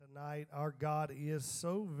tonight. Our God is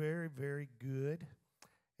so very, very good,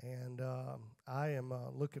 and I am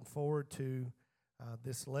looking forward to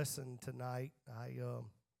this lesson tonight.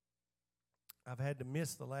 I've had to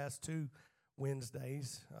miss the last two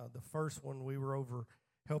Wednesdays. The first one we were over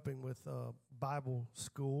helping with Bible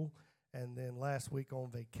school, and then last week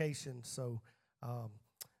on vacation. So,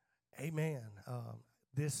 amen.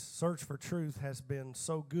 This search for truth has been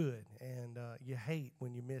so good, and you hate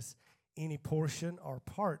when you miss any portion or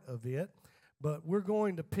part of it. But we're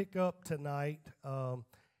going to pick up tonight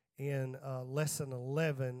in lesson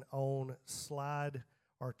 11 on slide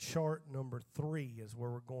or chart number 3 is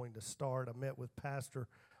where we're going to start. I met with Pastor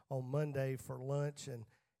on Monday for lunch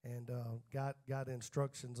and got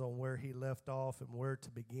instructions on where he left off and where to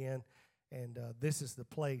begin, and this is the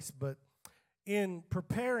place. But in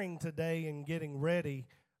preparing today and getting ready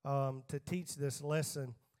to teach this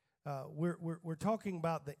lesson, we're talking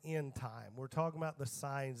about the end time. We're talking about the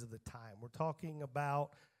signs of the time. We're talking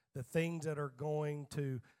about the things that are going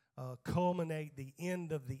to culminate the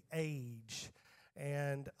end of the age.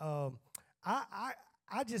 And I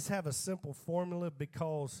just have a simple formula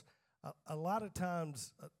because a lot of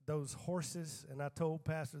times those horses, and I told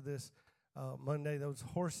Pastor this Monday, those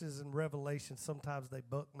horses in Revelation, sometimes they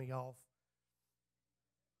buck me off.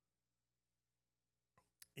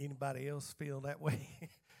 Anybody else feel that way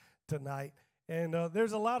tonight? And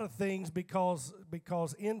there's a lot of things because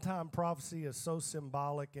end time prophecy is so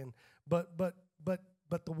symbolic, and but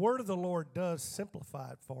the word of the Lord does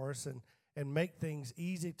simplify it for us and make things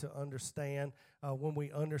easy to understand when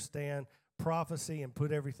we understand prophecy and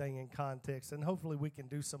put everything in context. And hopefully we can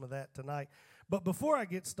do some of that tonight. But before I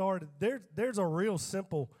get started, there's a real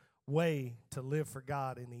simple way to live for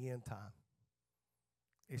God in the end time.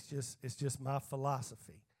 It's just my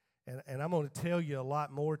philosophy. And I'm going to tell you a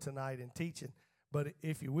lot more tonight in teaching. But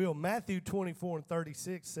if you will, Matthew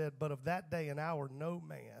 24:36 said, "But of that day and hour no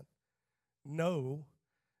man, no,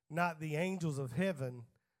 not the angels of heaven,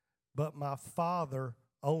 but my Father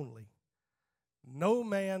only. No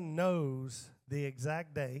man knows the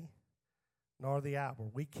exact day nor the hour."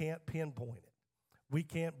 We can't pinpoint it. We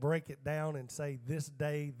can't break it down and say this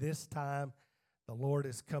day, this time, the Lord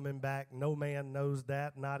is coming back. No man knows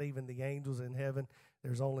that, not even the angels in heaven.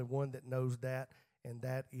 There's only one that knows that, and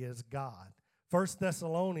that is God. 1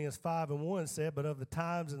 Thessalonians 5:1 said, "But of the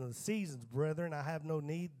times and of the seasons, brethren, I have no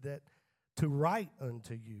need that to write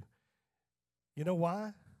unto you." You know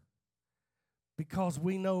why? Because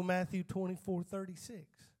we know Matthew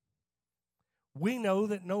 24:36. We know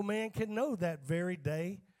that no man can know that very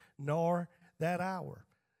day nor that hour.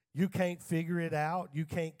 You can't figure it out. You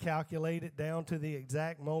can't calculate it down to the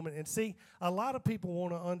exact moment. And see, a lot of people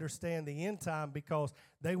want to understand the end time because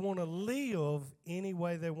they want to live any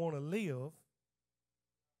way they want to live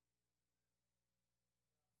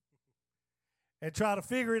and try to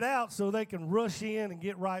figure it out so they can rush in and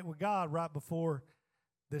get right with God right before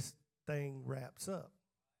this thing wraps up.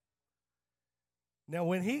 Now,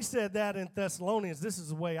 when he said that in Thessalonians, this is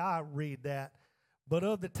the way I read that. But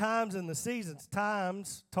of the times and the seasons,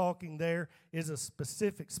 times, talking there, is a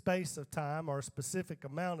specific space of time or a specific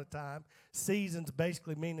amount of time. Seasons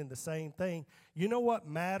basically meaning the same thing. You know what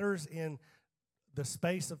matters in the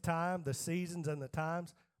space of time, the seasons and the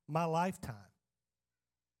times? My lifetime.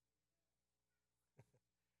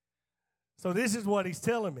 So this is what he's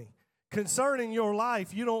telling me. Concerning your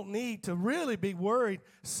life, you don't need to really be worried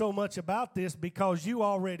so much about this because you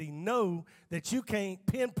already know that you can't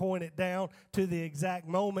pinpoint it down to the exact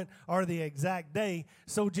moment or the exact day.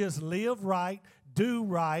 So just live right, do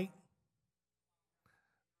right,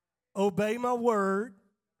 obey my word,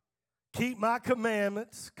 keep my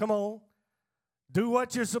commandments. Come on. Do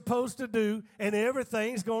what you're supposed to do, and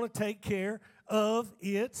everything's going to take care of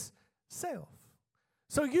itself.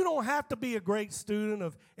 So you don't have to be a great student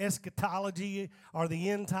of eschatology or the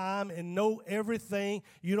end time and know everything.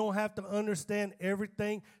 You don't have to understand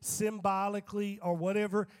everything symbolically or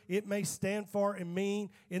whatever it may stand for and mean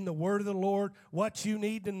in the word of the Lord. What you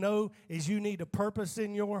need to know is you need a purpose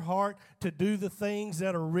in your heart to do the things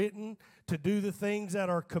that are written, to do the things that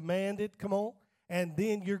are commanded. Come on. And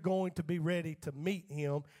then you're going to be ready to meet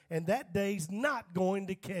him. And that day's not going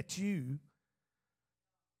to catch you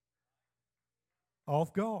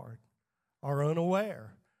off guard or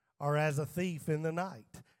unaware or as a thief in the night.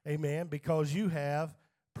 Amen. Because you have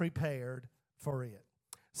prepared for it.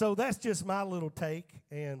 So that's just my little take,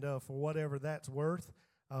 and for whatever that's worth,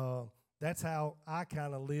 that's how I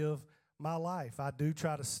kind of live my life. I do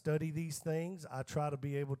try to study these things. I try to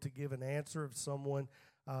be able to give an answer if someone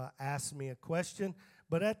asks me a question.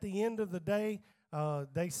 But at the end of the day,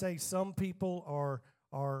 they say some people are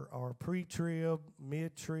our pre-trib,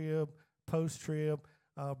 mid-trib, post-trib.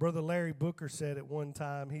 Brother Larry Booker said at one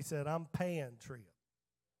time, he said, I'm pan-trib.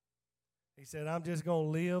 He said, I'm just going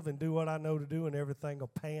to live and do what I know to do, and everything will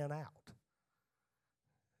pan out.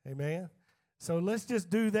 Amen? So let's just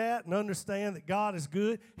do that and understand that God is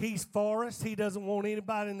good. He's for us. He doesn't want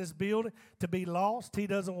anybody in this building to be lost. He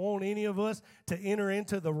doesn't want any of us to enter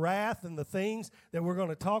into the wrath and the things that we're going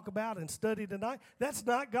to talk about and study tonight. That's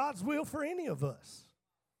not God's will for any of us.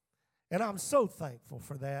 And I'm so thankful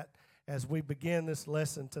for that as we begin this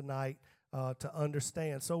lesson tonight to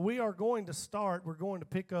understand. So we are going to start. We're going to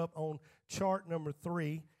pick up on chart number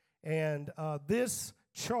 3. And this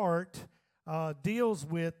chart deals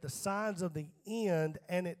with the signs of the end,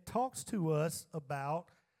 and it talks to us about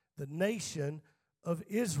the nation of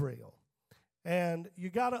Israel. And you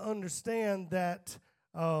got to understand that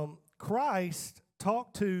Christ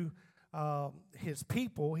talked to his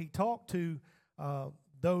people. He talked to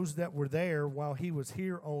those that were there while he was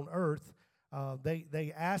here on earth.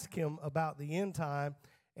 They asked him about the end time,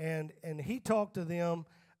 and he talked to them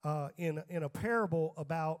in a parable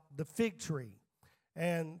about the fig tree.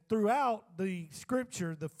 And throughout the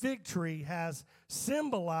scripture, the fig tree has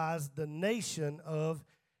symbolized the nation of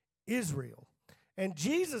Israel. And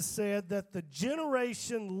Jesus said that the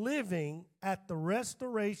generation living at the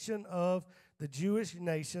restoration of the Jewish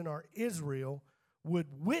nation, or Israel, would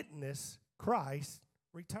witness Christ's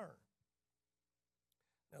return.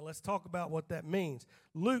 Now let's talk about what that means.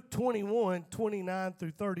 Luke 21, 29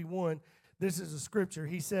 through 31, this is a scripture.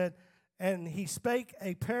 He said, and he spake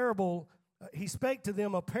to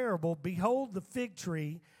them a parable. Behold the fig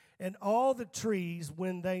tree and all the trees,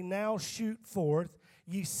 when they now shoot forth,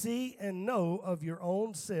 ye see and know of your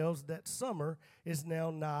own selves that summer is now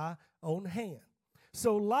nigh on hand.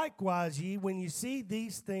 So likewise ye, when you see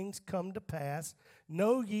these things come to pass,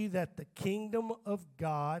 know ye that the kingdom of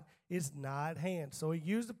God is nigh at hand. So he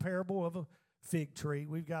used the parable of a fig tree.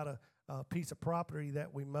 We've got a piece of property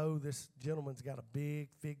that we mow. This gentleman's got a big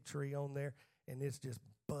fig tree on there, and it's just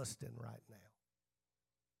busting right now.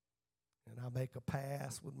 And I make a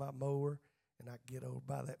pass with my mower, and I get over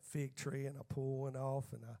by that fig tree, and I pull one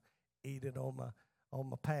off, and I eat it on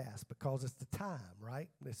my pass, because it's the time, right?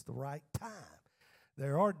 It's the right time.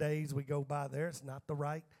 There are days we go by there, it's not the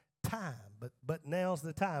right time, but now's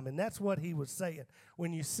the time. And that's what he was saying.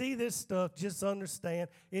 When you see this stuff, just understand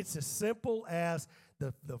it's as simple as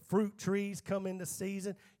the fruit trees come into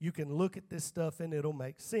season. You can look at this stuff and it'll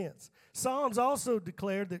make sense. Psalms also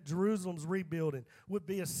declared that Jerusalem's rebuilding would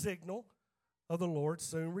be a signal of the Lord's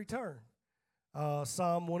soon return.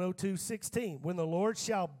 Psalm 102:16, when the Lord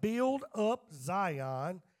shall build up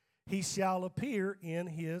Zion, he shall appear in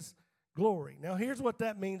his glory. Now here's what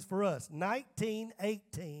that means for us.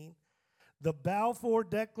 1918, the Balfour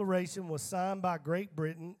Declaration was signed by Great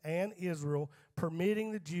Britain and Israel,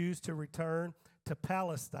 permitting the Jews to return to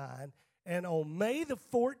Palestine. And on May the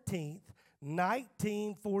 14th,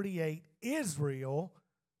 1948, Israel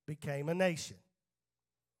became a nation.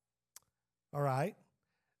 All right.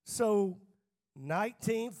 So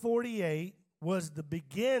 1948 was the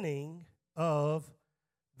beginning of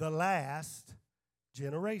the last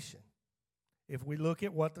generation. If we look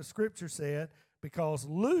at what the scripture said, because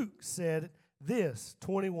Luke said this,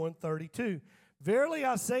 21:32, verily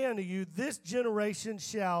I say unto you, this generation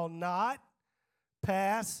shall not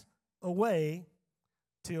pass away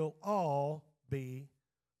till all be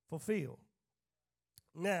fulfilled.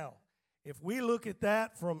 Now, if we look at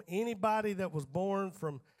that from anybody that was born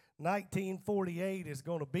from 1948 is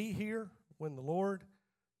going to be here when the Lord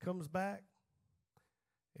comes back.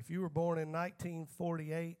 If you were born in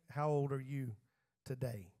 1948, how old are you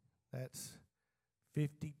today? That's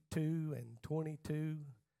 52 and 22.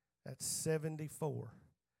 That's 74.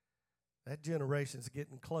 That generation's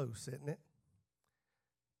getting close, isn't it?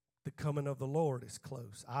 The coming of the Lord is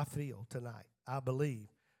close. I feel tonight. I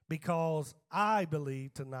believe. Because I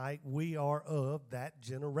believe tonight we are of that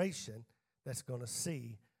generation that's going to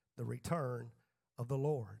see the return of the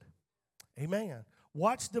Lord. Amen.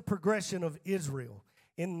 Watch the progression of Israel.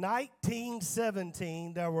 In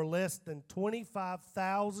 1917, there were less than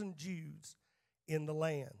 25,000 Jews in the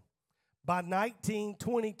land. By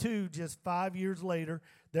 1922, just 5 years later,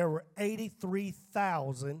 there were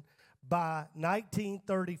 83,000. By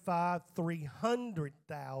 1935,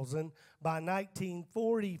 300,000. By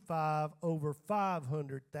 1945, over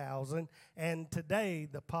 500,000. And today,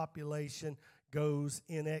 the population goes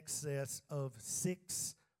in excess of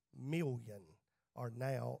 6 million are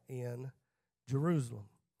now in Jerusalem.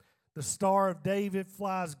 The Star of David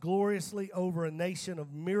flies gloriously over a nation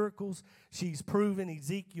of miracles. She's proven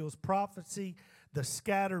Ezekiel's prophecy The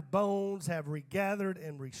scattered bones have regathered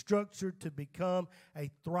and restructured to become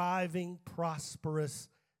a thriving, prosperous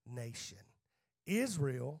nation.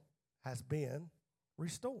 Israel has been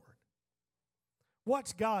restored.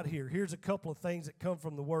 Watch God here. Here's a couple of things that come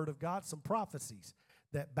from the Word of God, some prophecies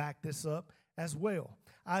that back this up as well.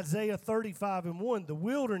 Isaiah 35:1, the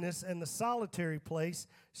wilderness and the solitary place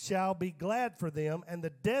shall be glad for them, and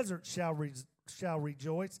the desert shall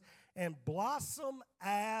rejoice and blossom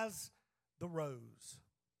as the rose.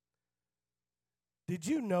 Did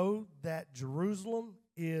you know that Jerusalem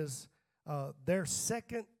is their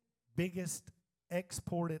second biggest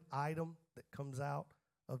exported item that comes out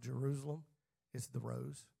of Jerusalem? Is the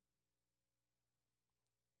rose.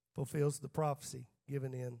 Fulfills the prophecy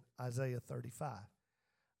given in Isaiah 35.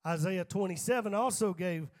 Isaiah 27 also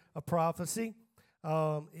gave a prophecy.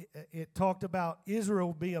 It talked about Israel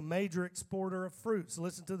will be a major exporter of fruits.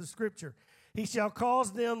 Listen to the scripture. He shall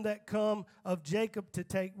cause them that come of Jacob to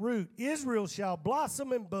take root. Israel shall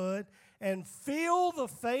blossom and bud and fill the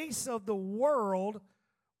face of the world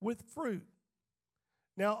with fruit.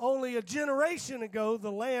 Now, only a generation ago,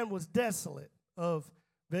 the land was desolate of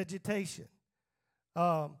vegetation.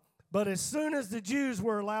 But as soon as the Jews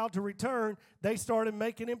were allowed to return, they started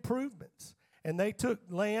making improvements. And they took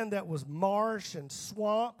land that was marsh and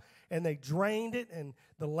swamp, and they drained it, and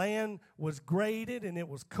the land was graded, and it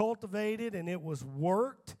was cultivated, and it was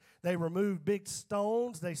worked. They removed big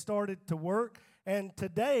stones. They started to work. And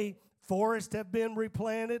today, forests have been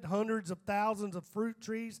replanted. Hundreds of thousands of fruit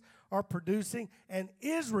trees are producing. And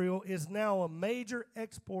Israel is now a major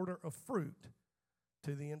exporter of fruit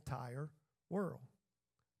to the entire world,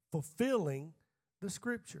 fulfilling the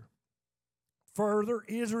scripture. Further,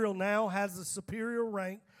 Israel now has the superior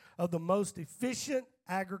rank of the most efficient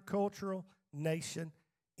agricultural nation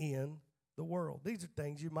in the world. These are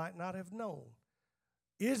things you might not have known.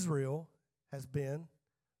 Israel has been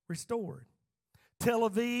restored. Tel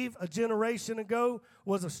Aviv, a generation ago,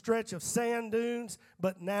 was a stretch of sand dunes,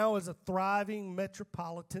 but now is a thriving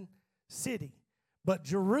metropolitan city. But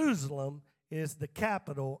Jerusalem is the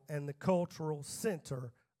capital and the cultural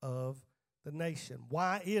center of the nation.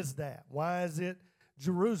 Why is that? Why is it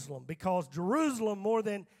Jerusalem? Because Jerusalem, more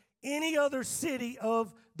than any other city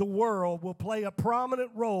of the world, will play a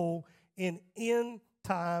prominent role in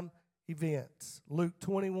end-time events. Luke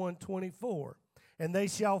 21:24. And they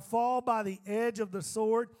shall fall by the edge of the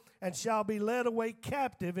sword and shall be led away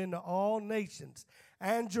captive into all nations.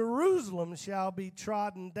 And Jerusalem shall be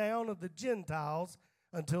trodden down of the Gentiles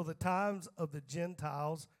until the times of the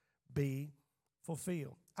Gentiles be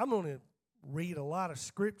fulfilled. I'm going to read a lot of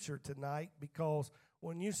scripture tonight because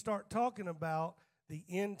when you start talking about the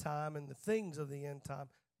end time and the things of the end time,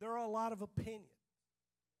 there are a lot of opinions.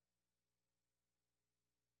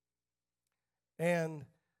 And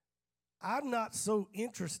I'm not so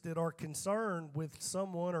interested or concerned with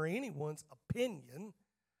someone or anyone's opinion.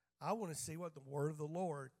 I want to see what the word of the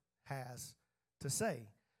Lord has to say.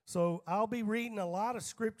 So I'll be reading a lot of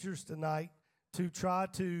scriptures tonight to try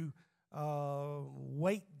to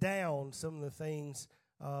weight down some of the things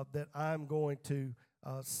that I'm going to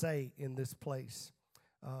say in this place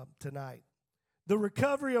tonight. The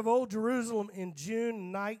recovery of Old Jerusalem in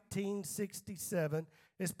June 1967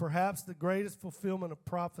 is perhaps the greatest fulfillment of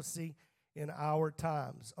prophecy in our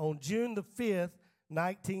times. On June the 5th,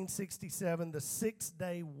 1967, the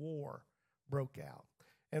Six-Day War broke out.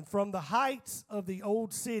 And from the heights of the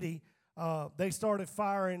old city, they started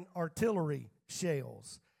firing artillery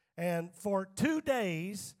shells. And for 2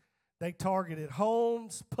 days, they targeted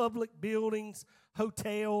homes, public buildings,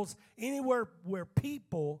 hotels, anywhere where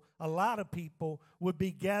people, a lot of people, would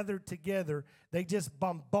be gathered together. They just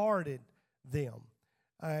bombarded them.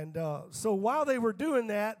 And so while they were doing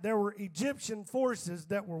that, there were Egyptian forces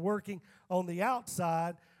that were working on the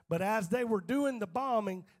outside. But as they were doing the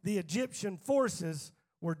bombing, the Egyptian forces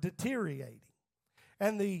were deteriorating.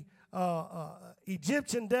 And the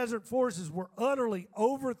Egyptian desert forces were utterly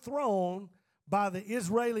overthrown by the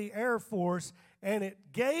Israeli Air Force, and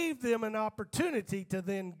it gave them an opportunity to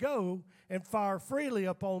then go and fire freely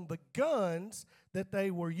upon the guns that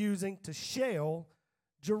they were using to shell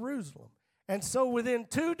Jerusalem. And so within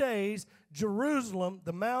 2 days, Jerusalem,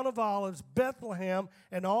 the Mount of Olives, Bethlehem,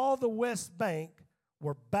 and all the West Bank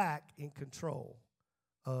were back in control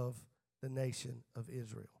of the nation of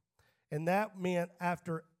Israel. And that meant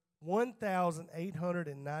after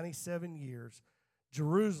 1,897 years,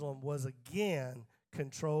 Jerusalem was again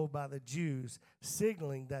controlled by the Jews,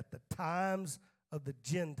 signaling that the times of the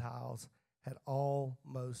Gentiles had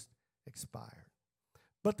almost expired.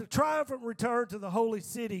 But the triumphant return to the holy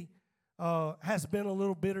city has been a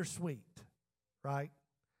little bittersweet, right?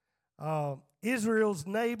 Israel's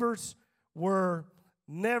neighbors were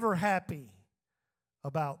never happy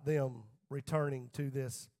about them returning to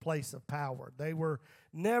this place of power. They were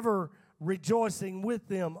never rejoicing with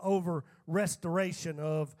them over restoration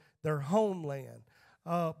of their homeland.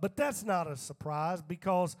 But that's not a surprise,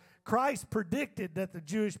 because Christ predicted that the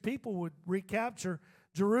Jewish people would recapture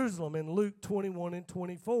Jerusalem in Luke 21 and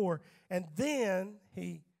 24. And then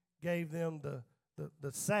he gave them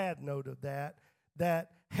the sad note of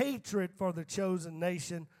that hatred for the chosen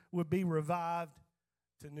nation would be revived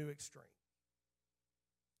to new extreme.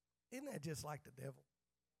 Isn't that just like the devil?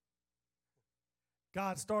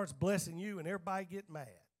 God starts blessing you and everybody get mad.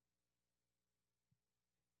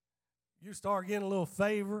 You start getting a little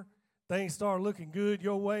favor, things start looking good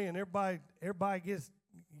your way, and everybody gets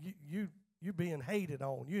you being hated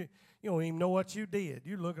on. You don't even know what you did.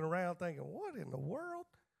 You're looking around thinking, what in the world?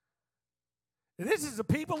 And this is the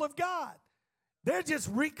people of God. They're just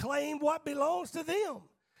reclaimed what belongs to them.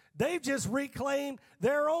 They've just reclaimed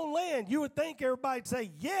their own land. You would think everybody'd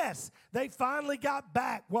say, yes, they finally got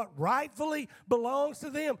back what rightfully belongs to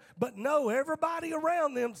them. But no, everybody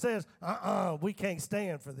around them says, we can't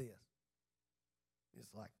stand for this.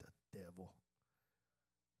 It's like the devil.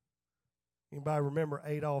 Anybody remember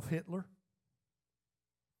Adolf Hitler?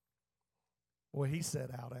 Well, he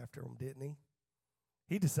set out after him, didn't he?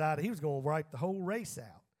 He decided he was going to wipe the whole race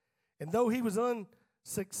out. And though he was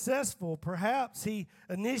unsuccessful, perhaps he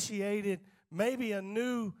initiated maybe a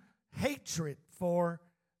new hatred for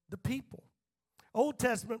the people. Old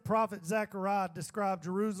Testament prophet Zechariah described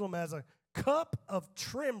Jerusalem as a cup of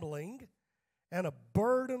trembling and a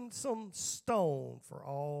burdensome stone for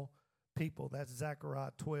all people. That's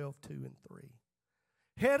Zechariah 12, 2 and 3.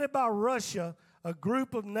 Headed by Russia, a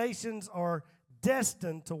group of nations are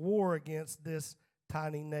destined to war against this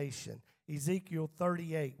tiny nation. Ezekiel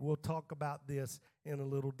 38, we'll talk about this in a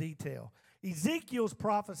little detail. Ezekiel's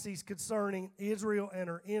prophecies concerning Israel and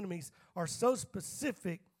her enemies are so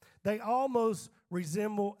specific, they almost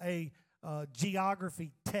resemble a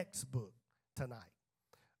geography textbook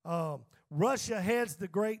tonight. Russia heads the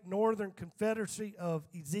great northern confederacy of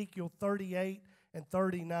Ezekiel 38 and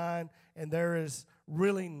 39, and there is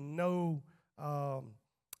really no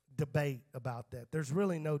debate about that. There's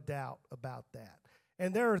really no doubt about that.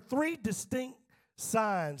 And there are three distinct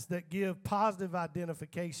signs that give positive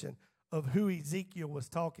identification of who Ezekiel was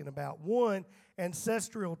talking about. One,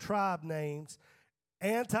 ancestral tribe names,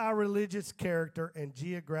 anti-religious character, and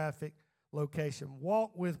geographic location.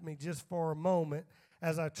 Walk with me just for a moment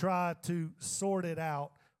as I try to sort it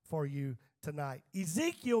out for you tonight.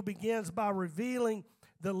 Ezekiel begins by revealing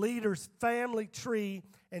the leader's family tree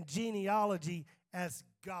and genealogy as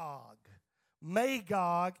Gog.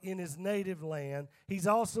 Magog in his native land. He's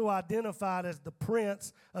also identified as the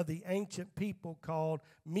prince of the ancient people called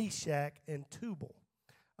Meshach and Tubal.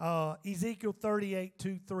 Ezekiel 38,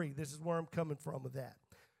 2, 3. This is where I'm coming from with that.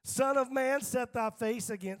 Son of man, set thy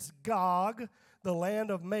face against Gog, the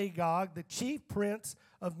land of Magog, the chief prince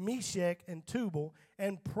of Meshach and Tubal,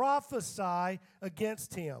 and prophesy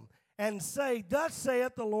against him, and say, thus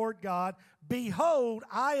saith the Lord God, behold,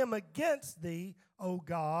 I am against thee, O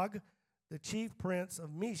Gog, the chief prince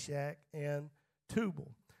of Meshach and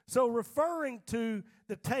Tubal. So referring to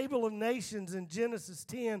the table of nations in Genesis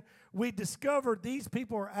 10, we discovered these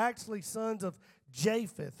people are actually sons of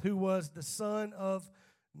Japheth, who was the son of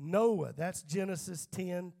Noah. That's Genesis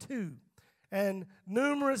 10:2. And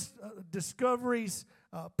numerous discoveries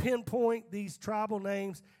pinpoint these tribal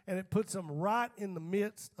names, and it puts them right in the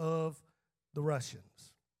midst of the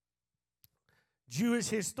Russians. Jewish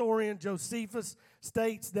historian Josephus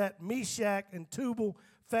states that Meshach and Tubal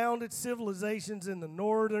founded civilizations in the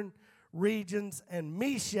northern regions, and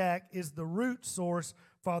Meshach is the root source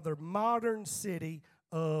for the modern city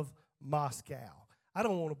of Moscow. I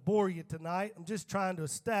don't want to bore you tonight. I'm just trying to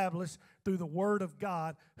establish through the Word of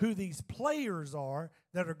God who these players are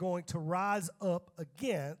that are going to rise up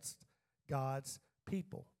against God's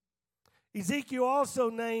people. Ezekiel also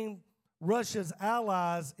named Russia's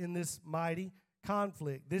allies in this mighty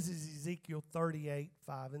conflict. This is Ezekiel 38,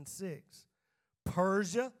 5 and 6.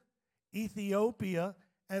 Persia, Ethiopia,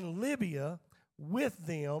 and Libya with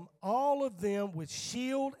them, all of them with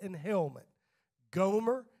shield and helmet.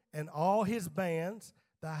 Gomer and all his bands,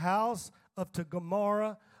 the house of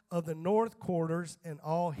Togarmah of the north quarters and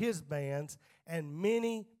all his bands, and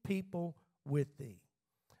many people with thee.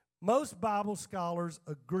 Most Bible scholars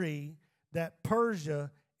agree that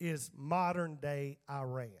Persia is modern-day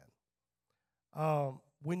Iran.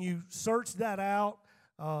 When you search that out,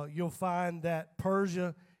 you'll find that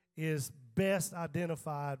Persia is best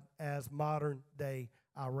identified as modern-day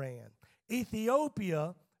Iran.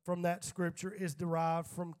 Ethiopia from that scripture is derived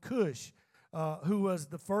from Cush, who was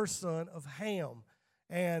the first son of Ham.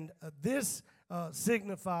 And this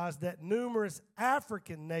signifies that numerous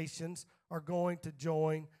African nations are going to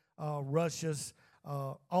join Russia's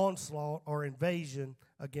onslaught or invasion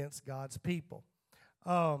against God's people.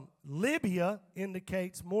 Libya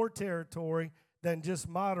indicates more territory than just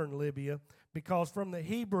modern Libya, because from the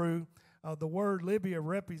Hebrew, the word Libya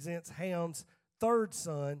represents Ham's third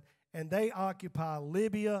son, and they occupy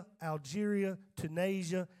Libya, Algeria,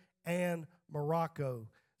 Tunisia, and Morocco.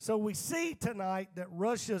 So we see tonight that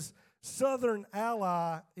Russia's southern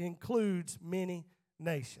ally includes many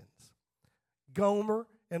nations. Gomer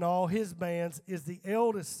and all his bands is the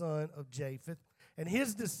eldest son of Japheth, and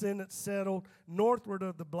his descendants settled northward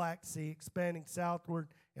of the Black Sea, expanding southward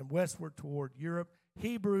and westward toward Europe.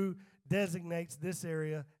 Hebrew designates this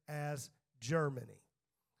area as Germany.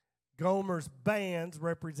 Gomer's bands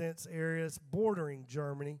represents areas bordering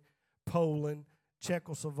Germany, Poland,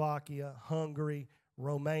 Czechoslovakia, Hungary,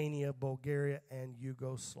 Romania, Bulgaria, and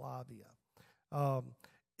Yugoslavia.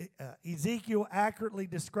 Ezekiel accurately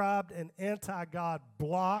described an anti-God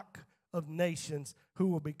bloc of nations who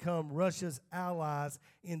will become Russia's allies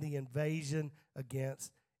in the invasion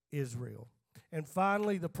against Israel. And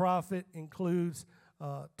finally, the prophet includes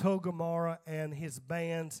Togarmah and his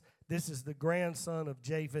bands. This is the grandson of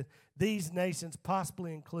Japheth. These nations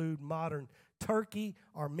possibly include modern Turkey,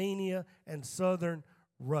 Armenia, and southern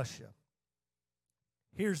Russia.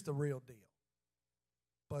 Here's the real deal.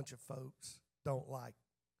 Bunch of folks don't like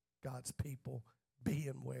God's people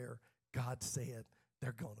being where God said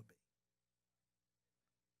they're going to be.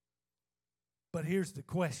 But here's the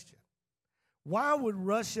question. Why would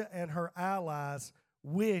Russia and her allies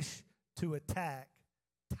wish to attack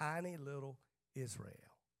tiny little Israel?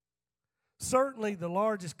 Certainly, the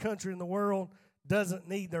largest country in the world doesn't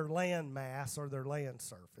need their land mass or their land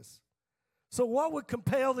surface. So what would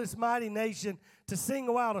compel this mighty nation to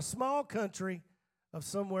single out a small country of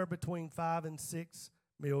somewhere between 5 and 6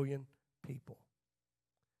 million people?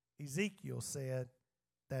 Ezekiel said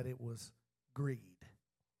that it was greed.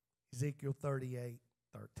 Ezekiel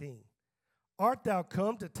 38:13. Art thou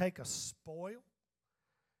come to take a spoil?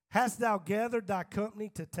 Hast thou gathered thy company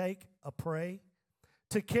to take a prey?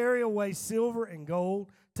 To carry away silver and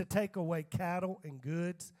gold, to take away cattle and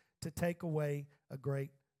goods, to take away a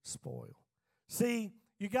great spoil. See,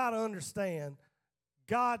 you got to understand,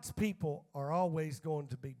 God's people are always going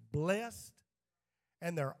to be blessed,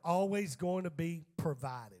 and they're always going to be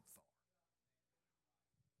provided for.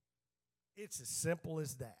 It's as simple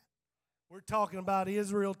as that. We're talking about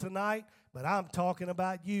Israel tonight, but I'm talking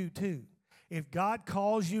about you too. If God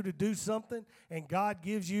calls you to do something and God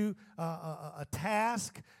gives you a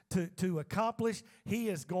task to accomplish, He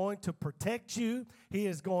is going to protect you. He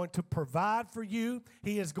is going to provide for you.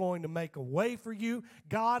 He is going to make a way for you.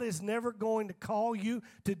 God is never going to call you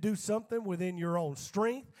to do something within your own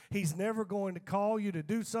strength. He's never going to call you to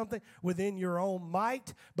do something within your own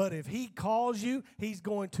might. But if He calls you, He's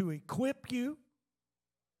going to equip you.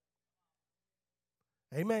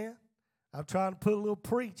 Amen. I'm trying to put a little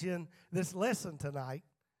preach in this lesson tonight,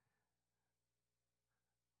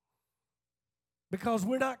 because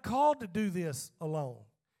we're not called to do this alone.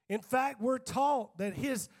 In fact, we're taught that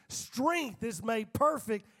His strength is made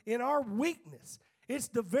perfect in our weakness. It's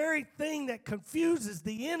the very thing that confuses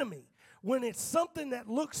the enemy, when it's something that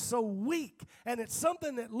looks so weak and it's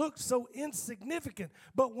something that looks so insignificant.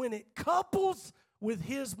 But when it couples with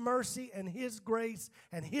His mercy and His grace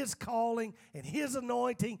and His calling and His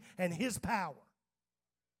anointing and His power,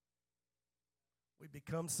 we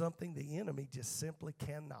become something the enemy just simply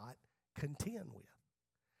cannot contend with.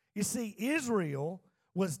 You see, Israel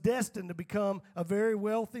was destined to become a very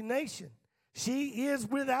wealthy nation. She is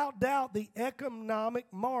without doubt the economic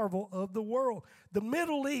marvel of the world. The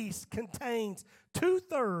Middle East contains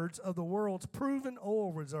 2/3 of the world's proven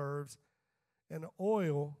oil reserves, and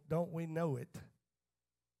oil, don't we know it,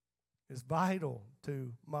 is vital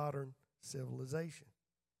to modern civilization.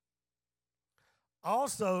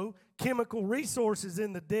 Also, chemical resources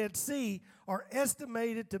in the Dead Sea are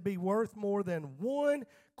estimated to be worth more than $1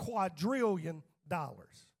 quadrillion. I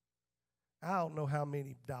don't know how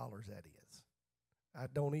many dollars that is. I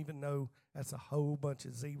don't even know. That's a whole bunch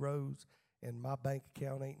of zeros, and my bank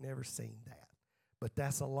account ain't never seen that. But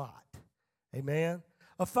that's a lot. Amen?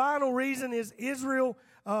 A final reason is Israel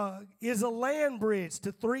is a land bridge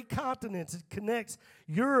to 3 continents. It connects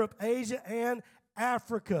Europe, Asia, and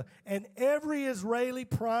Africa. And every Israeli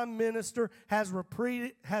prime minister has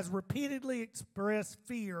repeatedly expressed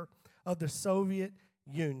fear of the Soviet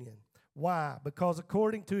Union. Why? Because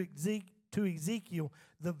according to to Ezekiel,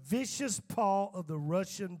 the vicious paw of the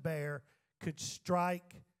Russian bear could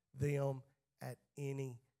strike them at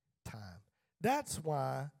any time. That's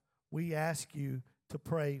why we ask you to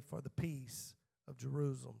pray for the peace of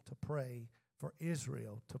Jerusalem, to pray for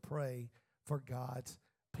Israel, to pray for God's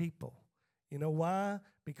people. You know why?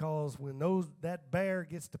 Because when that bear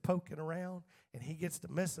gets to poking around and he gets to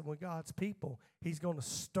messing with God's people, he's going to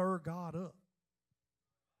stir God up.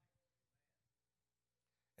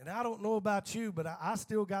 And I don't know about you, but I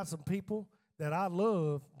still got some people that I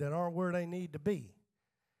love that aren't where they need to be.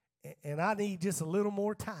 And I need just a little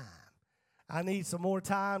more time. I need some more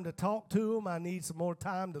time to talk to them. I need some more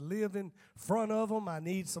time to live in front of them. I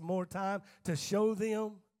need some more time to show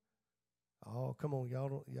them. Oh, come on,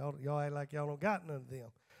 y'all act like y'all don't got none of them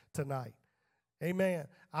tonight. Amen.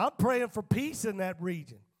 I'm praying for peace in that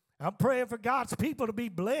region. I'm praying for God's people to be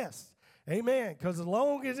blessed. Amen. Because as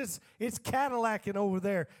long as it's Cadillacing over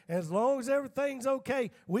there, and as long as everything's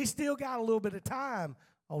okay, we still got a little bit of time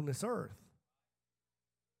on this earth.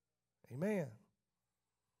 Amen.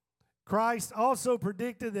 Christ also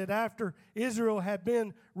predicted that after Israel had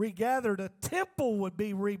been regathered, a temple would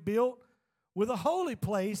be rebuilt with a holy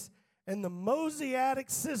place, and the Mosaic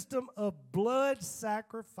system of blood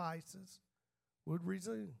sacrifices would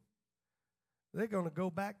resume. They're going to go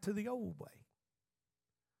back to the old way.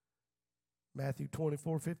 Matthew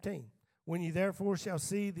 24:15. When you therefore shall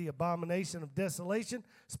see the abomination of desolation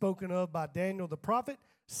spoken of by Daniel the prophet,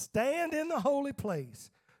 stand in the holy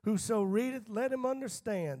place. Whoso readeth, let him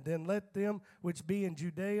understand. Then let them which be in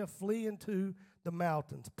Judea flee into the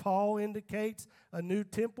mountains. Paul indicates a new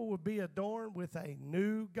temple would be adorned with a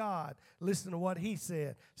new God. Listen to what he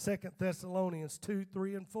said, 2 Thessalonians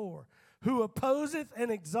 2:3-4. Who opposeth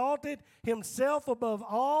and exalteth himself above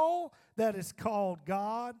all that is called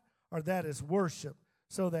God, or that is worship,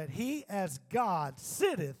 so that he as God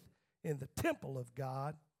sitteth in the temple of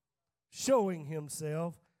God, showing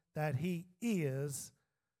himself that he is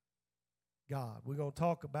God. We're going to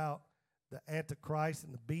talk about the Antichrist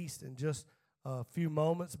and the beast in just a few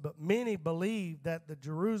moments, but many believe that the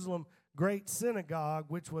Jerusalem Great Synagogue,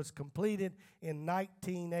 which was completed in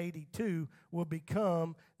 1982, will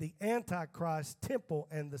become the Antichrist temple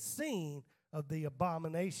and the scene of the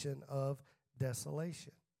abomination of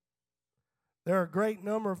desolation. There are a great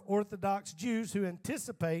number of Orthodox Jews who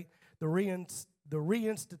anticipate the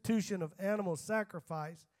reinstitution of animal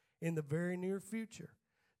sacrifice in the very near future.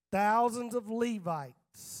 Thousands of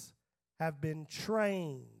Levites have been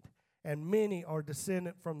trained, and many are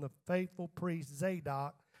descended from the faithful priest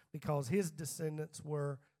Zadok, because his descendants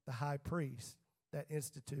were the high priest that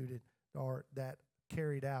instituted or that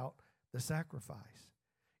carried out the sacrifice.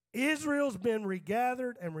 Israel's been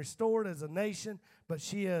regathered and restored as a nation, but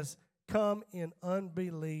she has come in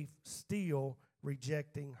unbelief, still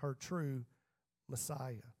rejecting her true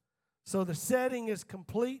Messiah. So the setting is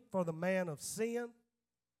complete for the man of sin,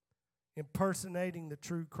 impersonating the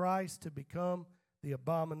true Christ, to become the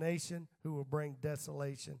abomination who will bring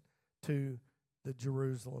desolation to the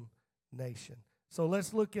Jerusalem nation. So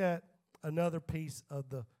let's look at another piece of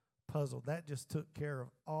the puzzle. That just took care of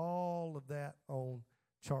all of that on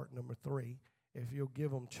chart number 3. If you'll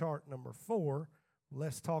give them chart number 4,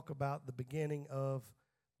 let's talk about the beginning of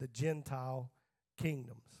the Gentile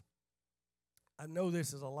kingdoms. I know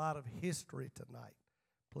this is a lot of history tonight.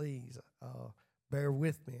 Please bear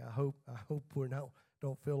with me. I hope we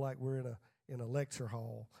don't feel like we're in a lecture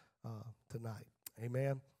hall tonight.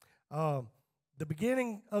 Amen. The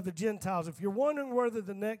beginning of the Gentiles. If you're wondering whether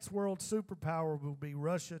the next world superpower will be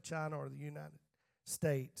Russia, China, or the United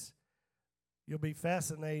States, you'll be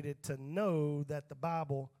fascinated to know that the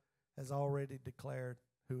Bible has already declared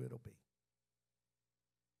who it'll be.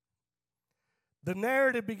 The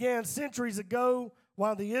narrative began centuries ago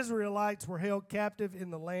while the Israelites were held captive in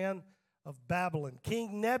the land of Babylon.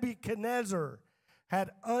 King Nebuchadnezzar had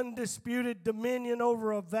undisputed dominion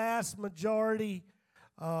over a vast majority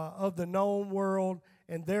of the known world,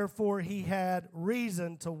 and therefore he had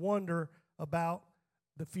reason to wonder about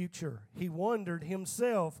the future. He wondered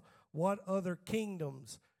himself, what other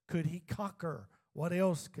kingdoms could he conquer? What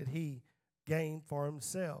else could he gain for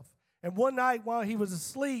himself? And one night while he was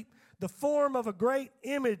asleep, the form of a great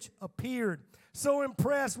image appeared. So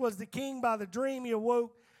impressed was the king by the dream, he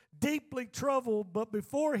awoke deeply troubled, but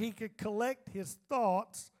before he could collect his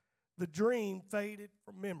thoughts, the dream faded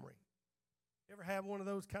from memory. You ever have one of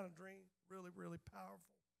those kind of dreams? Really, really powerful.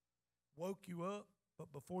 Woke you up,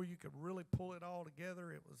 but before you could really pull it all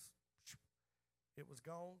together, it was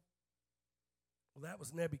gone. Well, that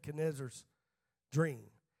was Nebuchadnezzar's dream.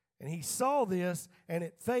 And he saw this, and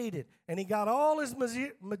it faded. And he got all his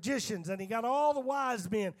magicians, and he got all the wise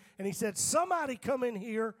men, and he said, somebody come in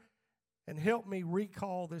here and help me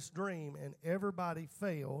recall this dream. And everybody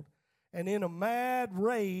failed. And in a mad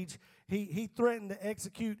rage, he threatened to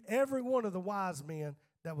execute every one of the wise men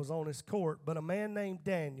that was on his court. But a man named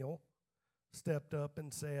Daniel stepped up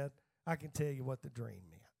and said, I can tell you what the dream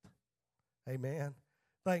meant. Amen.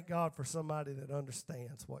 Thank God for somebody that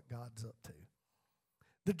understands what God's up to.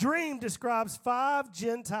 The dream describes 5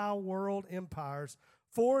 Gentile world empires,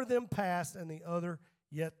 4 of them past and the other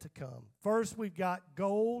yet to come. First, we've got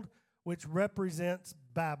gold, which represents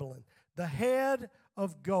Babylon. The head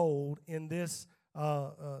of gold in this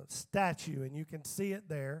statue, and you can see it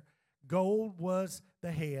there. Gold was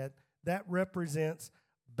the head. That represents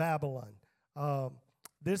Babylon.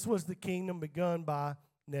 This was the kingdom begun by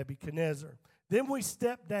Nebuchadnezzar. Then we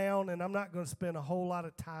step down, and I'm not going to spend a whole lot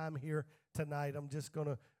of time here tonight. I'm just going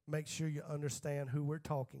to make sure you understand who we're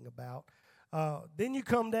talking about. Then you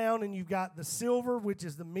come down, and you've got the silver, which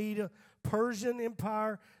is the Medo-Persian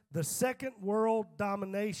Empire, the second world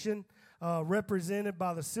domination, represented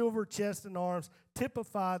by the silver chest and arms,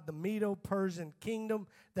 typified the Medo-Persian kingdom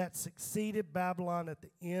that succeeded Babylon at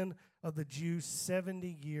the end of the Jews'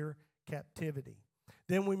 70-year captivity.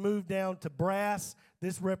 Then we move down to brass.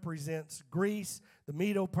 This represents Greece. The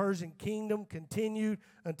Medo-Persian kingdom continued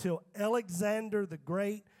until Alexander the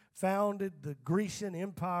Great founded the Grecian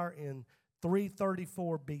Empire in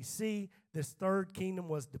 334 BC. This third kingdom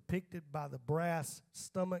was depicted by the brass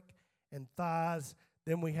stomach and thighs.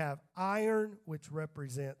 Then we have iron, which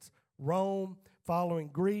represents Rome. Following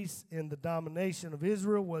Greece in the domination of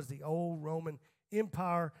Israel was the old Roman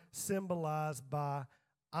Empire, symbolized by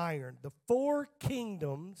iron. The 4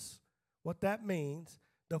 kingdoms, what that means,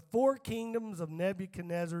 the 4 kingdoms of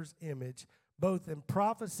Nebuchadnezzar's image, both in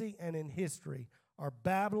prophecy and in history, are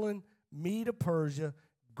Babylon, Medo-Persia,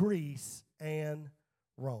 Greece, and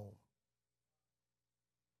Rome.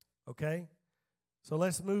 Okay? So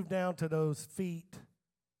let's move down to those feet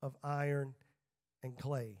of iron and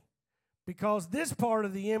clay. Because this part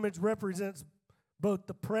of the image represents both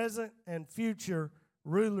the present and future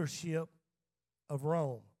rulership of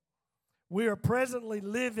Rome. We are presently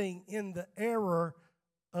living in the era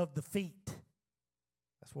of the feet.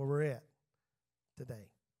 That's where we're at today.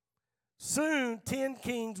 Soon, 10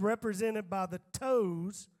 kings represented by the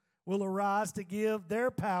toes will arise to give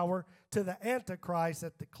their power to the Antichrist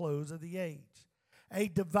at the close of the age. A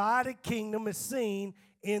divided kingdom is seen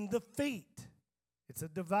in the feet. It's a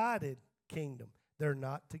divided kingdom. They're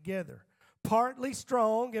not together. Partly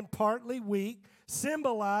strong and partly weak,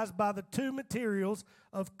 symbolized by the 2 materials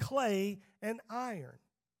of clay and iron.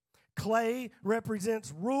 Clay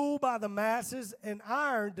represents rule by the masses, and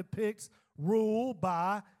iron depicts rule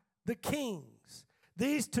by the kings.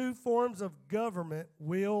 These 2 forms of government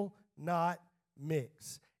will not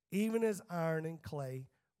mix, even as iron and clay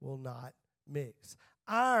will not mix.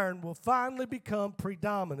 Iron will finally become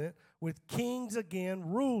predominant, with kings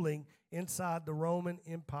again ruling inside the Roman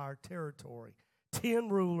Empire territory. 10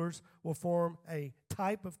 rulers will form a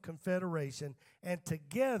type of confederation, and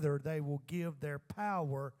together they will give their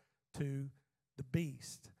power to the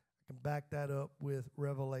beast. I can back that up with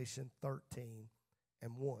Revelation 13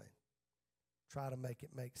 and 1. Try to make it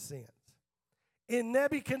make sense. In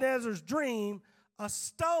Nebuchadnezzar's dream, a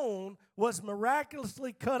stone was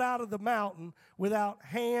miraculously cut out of the mountain without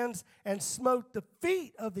hands and smote the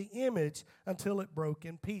feet of the image until it broke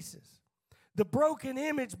in pieces. The broken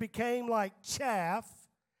image became like chaff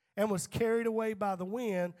and was carried away by the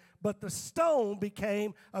wind, but the stone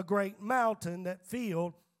became a great mountain that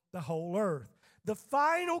filled the whole earth. The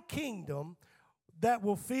final kingdom that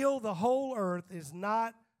will fill the whole earth is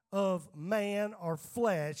not of man or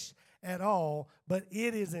flesh at all, but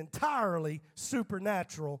it is entirely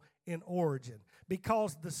supernatural in origin,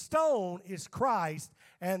 because the stone is Christ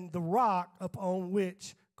and the rock upon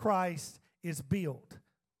which Christ is built.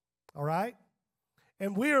 All right?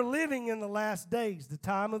 And we are living in the last days, the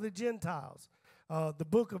time of the Gentiles. The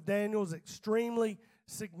book of Daniel is extremely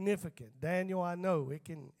significant. Daniel, I know, it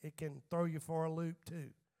can throw you for a loop too.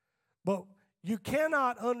 But you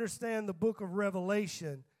cannot understand the book of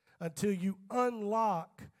Revelation until you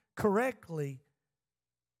unlock correctly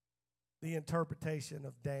the interpretation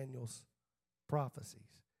of Daniel's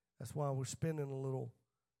prophecies. That's why we're spending a little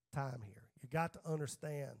time here. You got to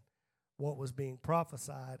understand what was being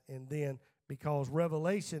prophesied, and then because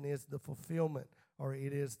Revelation is the fulfillment, or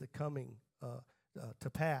it is the coming to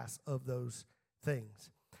pass of those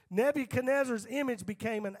things. Nebuchadnezzar's image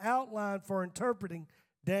became an outline for interpreting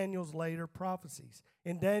Daniel's later prophecies.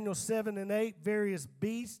 In Daniel 7 and 8, various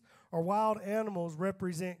beasts or wild animals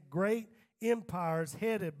represent great empires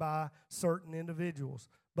headed by certain individuals.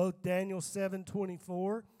 Both Daniel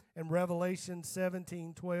 7:24 and Revelation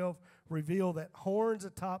 17:12 reveal that horns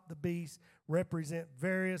atop the beast represent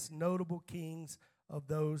various notable kings of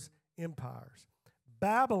those empires.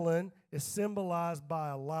 Babylon is symbolized by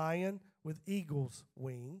a lion with eagle's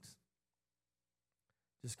wings.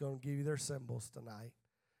 Just going to give you their symbols tonight.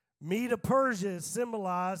 Medo Persia is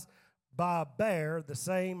symbolized by a bear, the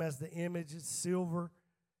same as the image's silver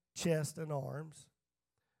chest and arms.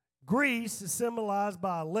 Greece is symbolized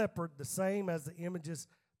by a leopard, the same as the image's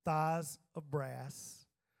thighs of brass.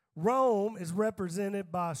 Rome is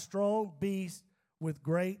represented by a strong beast with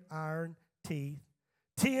great iron teeth.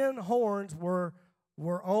 10 horns were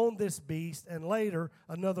on this beast, and later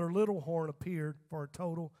another little horn appeared for a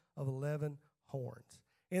total of 11 horns.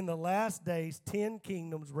 In the last days, 10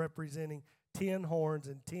 kingdoms representing 10 horns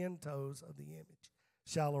and 10 toes of the image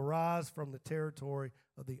shall arise from the territory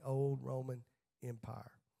of the old Roman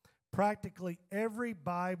Empire. Practically every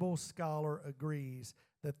Bible scholar agrees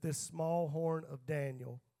that this small horn of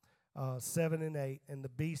Daniel 7 and 8 and the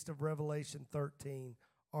beast of Revelation 13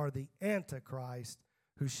 are the Antichrist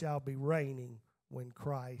who shall be reigning when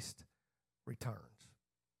Christ returns.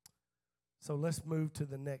 So let's move to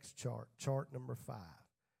the next chart, chart number 5,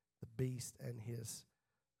 the beast and his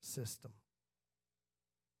system.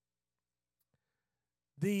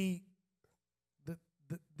 The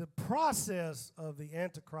process of the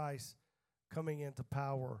Antichrist coming into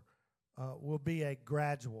power will be a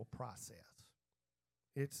gradual process.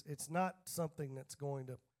 It's not something that's going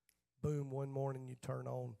to boom one morning you turn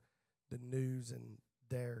on the news and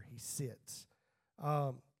there he sits.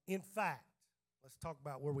 In fact, let's talk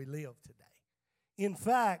about where we live today. In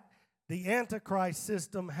fact, the Antichrist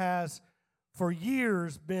system has for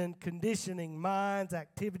years been conditioning minds,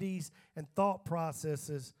 activities, and thought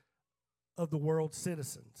processes of the world's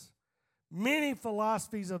citizens. Many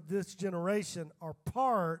philosophies of this generation are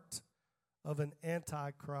part of an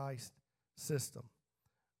Antichrist system.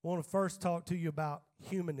 I want to first talk to you about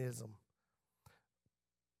humanism.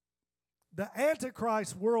 The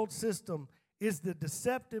Antichrist world system is the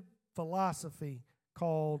deceptive philosophy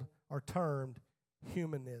called or termed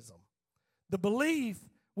humanism. The belief,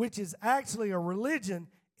 which is actually a religion,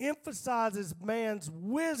 emphasizes man's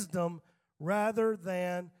wisdom rather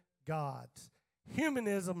than God's.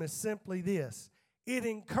 Humanism is simply this: it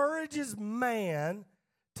encourages man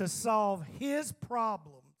to solve his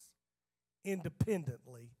problems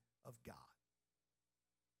independently of God.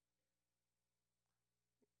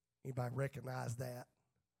 Anybody recognize that?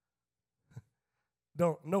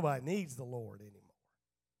 Nobody needs the Lord anymore.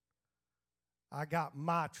 I got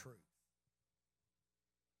my truth.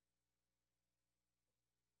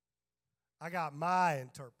 I got my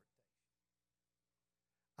interpretation.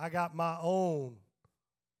 I got my own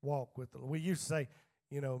walk with the Lord. We used to say,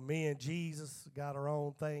 me and Jesus got our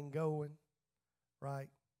own thing going, right?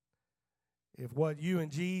 If what you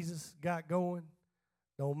and Jesus got going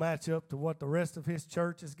don't match up to what the rest of his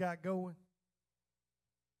church has got going,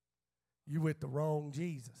 you with the wrong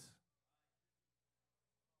Jesus.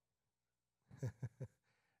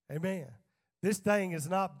 Amen. This thing is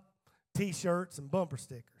not T-shirts and bumper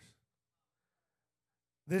stickers.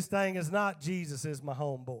 This thing is not Jesus is my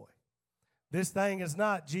homeboy. This thing is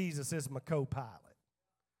not Jesus is my co-pilot.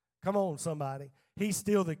 Come on, somebody. He's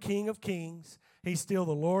still the King of Kings. He's still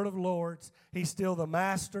the Lord of Lords. He's still the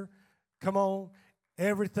Master. Come on.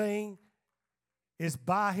 Everything is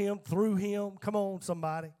by him, through him. Come on,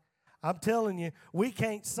 somebody. I'm telling you, we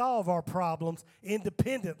can't solve our problems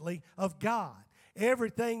independently of God.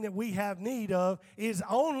 Everything that we have need of is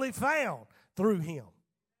only found through him.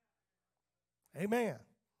 Amen.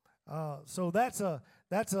 So that's a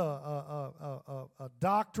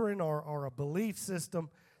doctrine or a belief system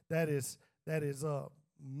that is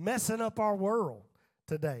messing up our world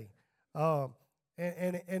today, and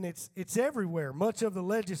it's everywhere. Much of the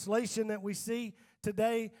legislation that we see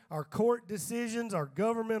today, our court decisions, our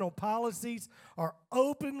governmental policies are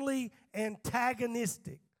openly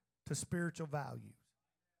antagonistic to spiritual values.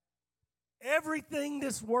 Everything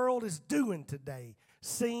this world is doing today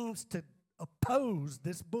seems to oppose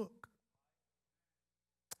this book.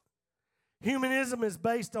 Humanism is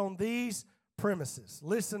based on these premises.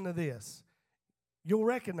 Listen to this. You'll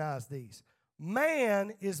recognize these.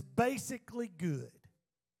 Man is basically good.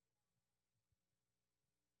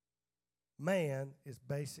 Man is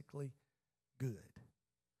basically good.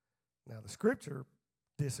 Now, the scripture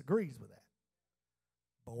disagrees with that.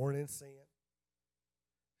 Born in sin,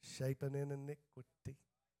 shapen in iniquity.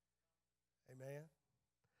 Amen.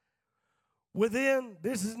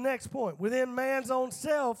 this is the next point, within man's own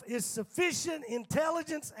self is sufficient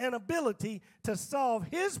intelligence and ability to solve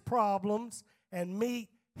his problems and meet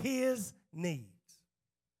his needs.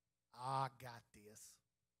 I got this.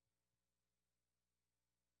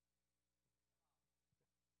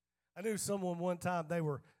 I knew someone one time, they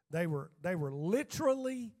were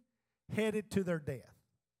literally headed to their death.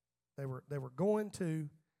 They were going to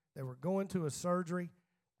a surgery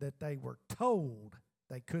that they were told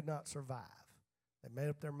they could not survive. They made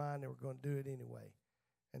up their mind they were going to do it anyway.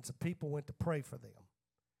 And some people went to pray for them.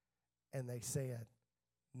 And they said,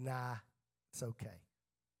 nah, it's okay.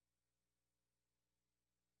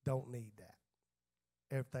 Don't need that.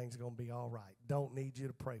 Everything's going to be all right. Don't need you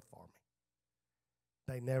to pray for me.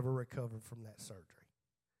 They never recovered from that surgery.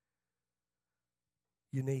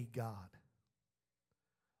 You need God.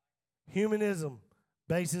 Humanism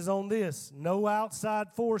bases on this: no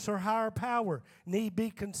outside force or higher power need be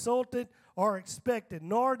consulted or expected,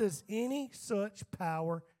 nor does any such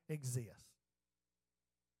power exist.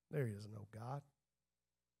 There is no God.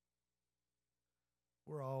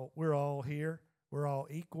 We're all here. We're all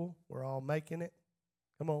equal. We're all making it.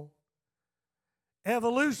 Come on.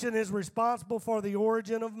 Evolution is responsible for the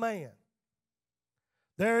origin of man.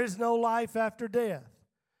 There is no life after death.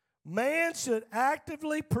 Man should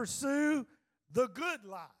actively pursue the good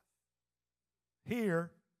life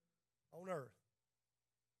here on earth.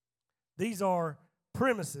 These are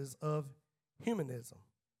premises of humanism.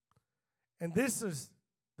 And this is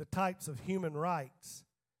the types of human rights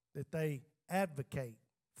that they advocate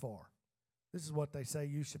for. This is what they say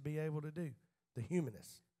you should be able to do, the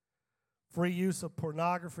humanists. Free use of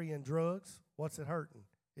pornography and drugs. What's it hurting?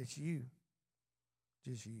 It's you.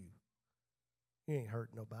 Just you. You ain't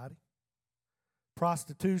hurting nobody.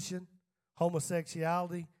 Prostitution,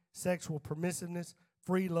 homosexuality, sexual permissiveness,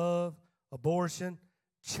 free love, abortion,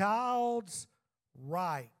 child's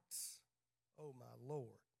rights, oh my Lord,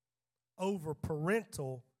 over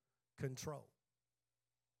parental control.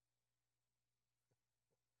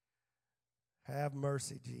 Have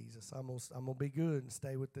mercy, Jesus. I'm gonna be good and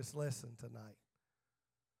stay with this lesson tonight.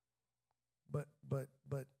 But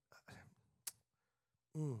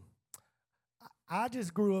I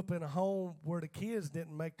just grew up in a home where the kids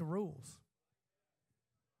didn't make the rules.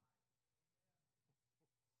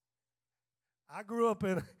 I grew up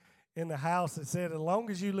in the house that said, as long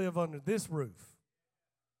as you live under this roof,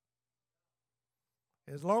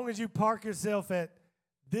 as long as you park yourself at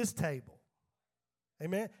this table,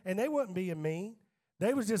 amen. And they wasn't being mean.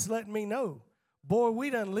 They was just letting me know, boy, we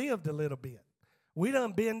done lived a little bit. We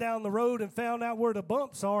done been down the road and found out where the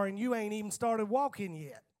bumps are, and you ain't even started walking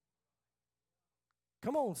yet.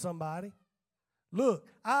 Come on, somebody. Look,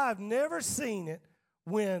 I've never seen it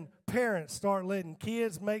when parents start letting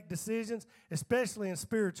kids make decisions, especially in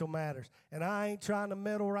spiritual matters. And I ain't trying to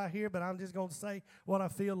meddle right here, but I'm just going to say what I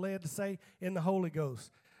feel led to say in the Holy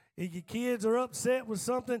Ghost. If your kids are upset with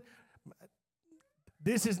something,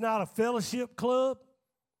 this is not a fellowship club.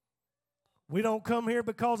 We don't come here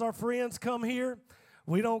because our friends come here.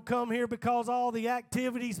 We don't come here because all the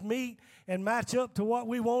activities meet and match up to what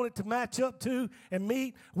we want it to match up to and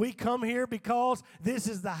meet. We come here because this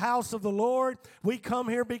is the house of the Lord. We come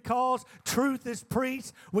here because truth is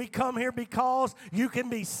preached. We come here because you can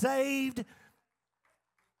be saved.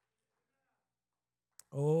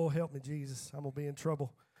 Oh, help me, Jesus. I'm going to be in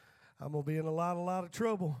trouble. I'm going to be in a lot of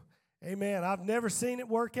trouble. Amen. I've never seen it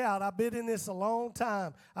work out. I've been in this a long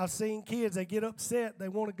time. I've seen kids, they get upset. They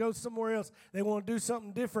want to go somewhere else. They want to do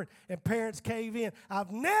something different, and parents cave in. I've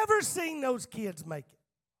never seen those kids make it.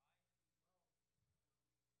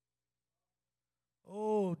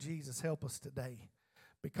 Oh, Jesus, help us today.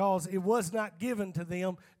 Because it was not given to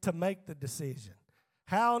them to make the decision.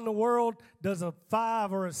 How in the world does a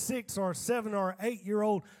 5 or a 6 or a 7 or an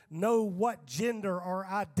 8-year-old know what gender or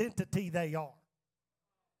identity they are?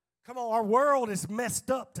 Come on, our world is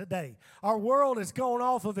messed up today. Our world is going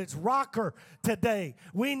off of its rocker today.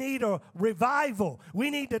 We need a revival.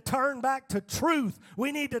 We need to turn back to truth.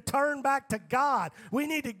 We need to turn back to God. We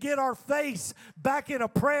need to get our face back in a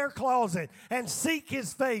prayer closet and seek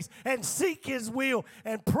His face and seek His will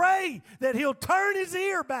and pray that He'll turn His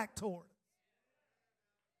ear back toward us.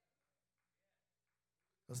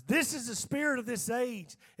 Because this is the spirit of this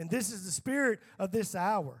age, and this is the spirit of this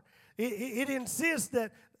hour. It insists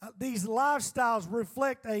that these lifestyles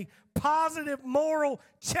reflect a positive moral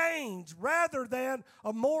change rather than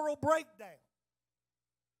a moral breakdown.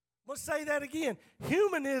 Let's say that again.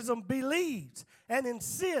 Humanism believes and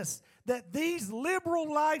insists that these liberal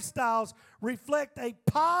lifestyles reflect a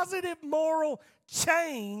positive moral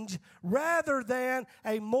change rather than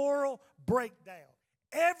a moral breakdown.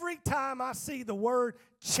 Every time I see the word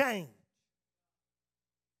change,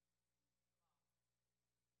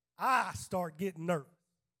 I start getting nervous.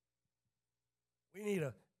 We need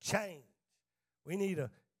a change. We need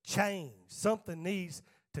a change. Something needs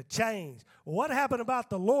to change. What happened about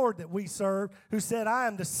the Lord that we serve, who said, I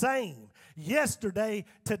am the same yesterday,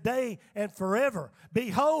 today, and forever?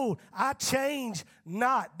 Behold, I change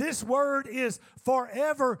not. This word is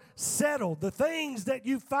forever settled. The things that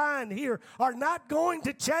you find here are not going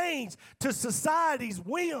to change to society's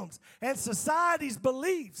whims and society's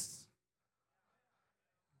beliefs.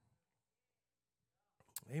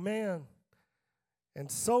 Amen. And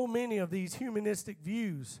so many of these humanistic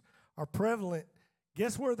views are prevalent.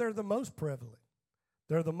 Guess where they're the most prevalent?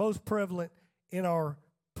 They're the most prevalent in our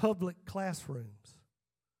public classrooms.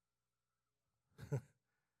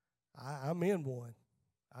 I'm in one.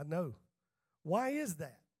 I know. Why is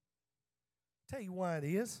that? I'll tell you why it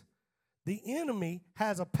is. The enemy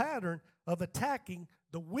has a pattern of attacking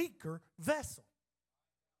the weaker vessel.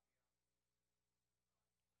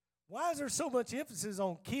 Why is there so much emphasis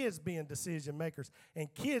on kids being decision makers and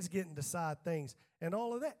kids getting to decide things and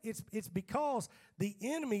all of that? It's because the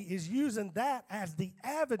enemy is using that as the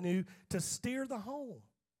avenue to steer the home.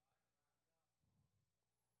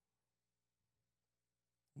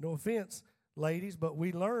 No offense, ladies, but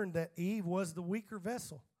we learned that Eve was the weaker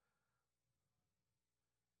vessel.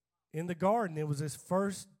 In the garden, it was his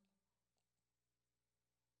first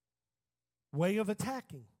way of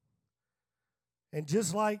attacking. And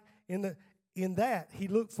just like in that, he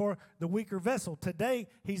looked for the weaker vessel. Today,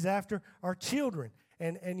 he's after our children.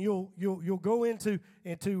 And you'll go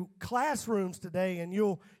into classrooms today, and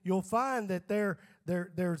you'll find that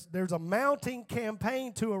there's a mounting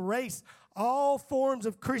campaign to erase all forms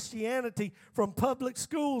of Christianity from public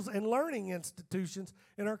schools and learning institutions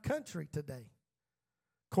in our country today.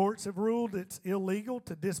 Courts have ruled it's illegal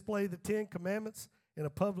to display the Ten Commandments in a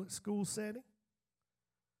public school setting.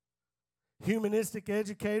 Humanistic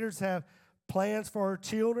educators have plans for our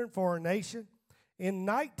children, for our nation. In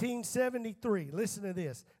 1973, listen to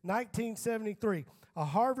this, 1973, a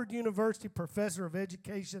Harvard University professor of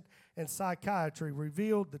education and psychiatry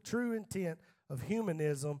revealed the true intent of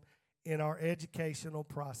humanism in our educational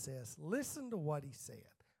process. Listen to what he said.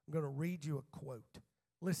 I'm going to read you a quote.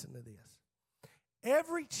 Listen to this.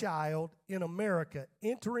 Every child in America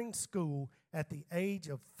entering school at the age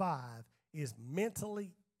of 5 is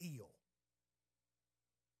mentally ill.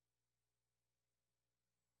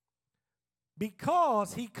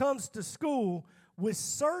 Because he comes to school with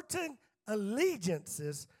certain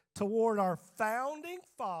allegiances toward our founding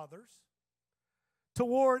fathers,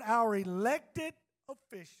 toward our elected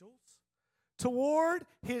officials, toward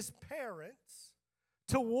his parents,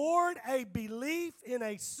 toward a belief in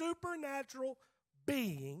a supernatural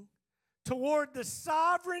being, toward the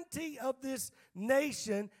sovereignty of this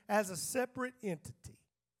nation as a separate entity.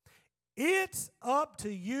 It's up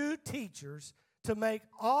to you, teachers, to make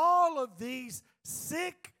all of these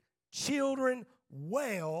sick children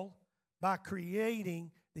well by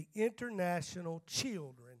creating the international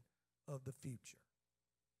children of the future.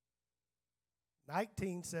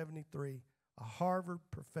 1973, a Harvard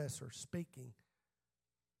professor speaking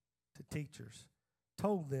to teachers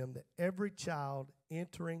told them that every child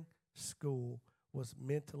entering school was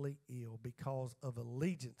mentally ill because of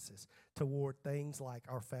allegiances toward things like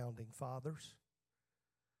our founding fathers,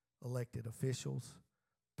 elected officials,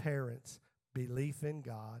 parents, belief in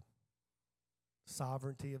God,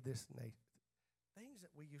 sovereignty of this nation, things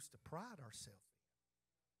that we used to pride ourselves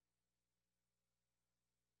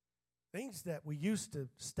in, things that we used to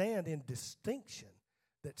stand in distinction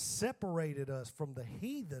that separated us from the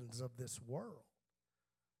heathens of this world.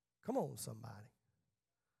 Come on, somebody.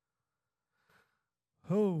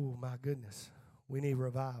 Oh, my goodness. We need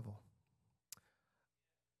revival.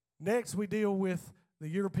 Next, we deal with the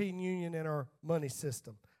European Union and our money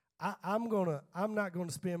system. I'm not going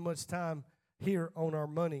to spend much time here on our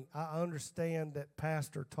money. I understand that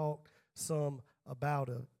Pastor talked some about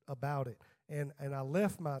it, and I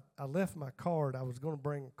left my card. I was going to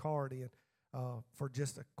bring a card in for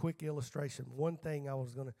just a quick illustration. One thing I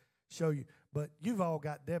was going to show you, but you've all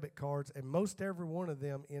got debit cards, and most every one of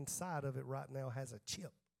them inside of it right now has a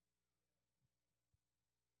chip,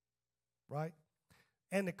 right?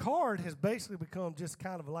 And the card has basically become just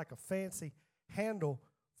kind of like a fancy handle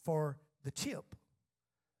for the chip,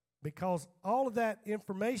 because all of that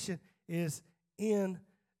information is in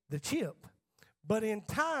the chip. But in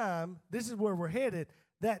time, this is where we're headed,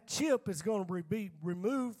 that chip is going to be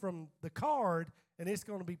removed from the card, and it's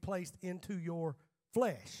going to be placed into your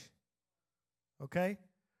flesh. Okay?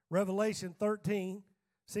 Revelation 13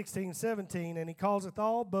 16, 17, and he causeth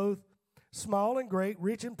all, both small and great,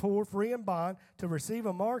 rich and poor, free and bond, to receive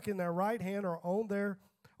a mark in their right hand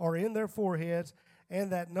or in their foreheads,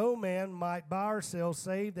 and that no man might buy or sell,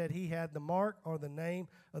 save that he had the mark or the name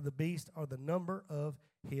of the beast or the number of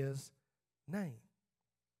his name.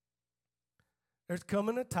 There's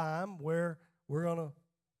coming a time where we're going to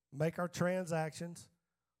make our transactions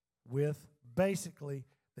with basically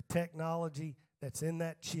the technology that's in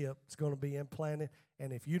that chip. It's going to be implanted,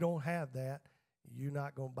 and if you don't have that, you're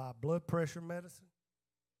not going to buy blood pressure medicine.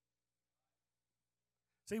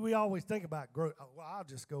 See, we always think about I'll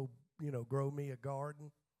just go, grow me a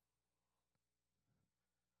garden.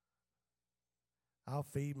 I'll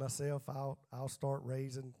feed myself. I'll start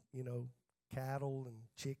raising, cattle and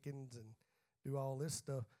chickens and do all this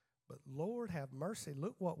stuff. But Lord have mercy,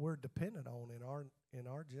 look what we're dependent on in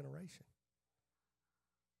our generation.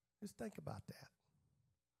 Just think about that.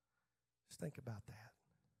 Just think about that.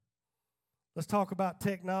 Let's talk about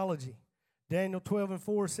technology. Daniel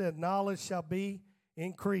 12:4 said, knowledge shall be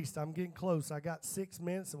increased. I'm getting close. I got 6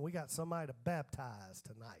 minutes, and we got somebody to baptize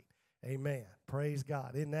tonight. Amen. Praise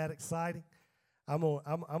God. Isn't that exciting? I'm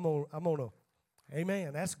on.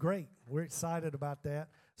 Amen. That's great. We're excited about that.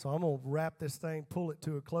 So I'm going to wrap this thing, pull it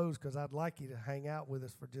to a close, because I'd like you to hang out with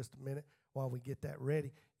us for just a minute while we get that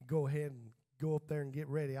ready. Go ahead and go up there and get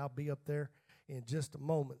ready. I'll be up there in just a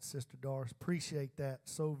moment, Sister Doris. Appreciate that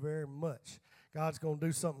so very much. God's going to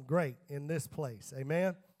do something great in this place.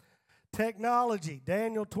 Amen. Technology.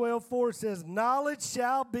 Daniel 12:4 says, knowledge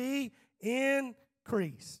shall be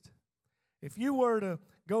increased. If you were to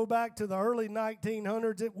go back to the early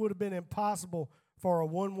 1900s, it would have been impossible for a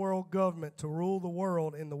one-world government to rule the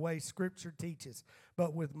world in the way Scripture teaches.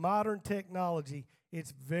 But with modern technology,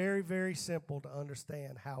 it's very, very simple to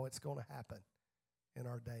understand how it's going to happen in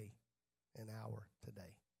our day and hour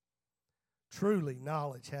today. Truly,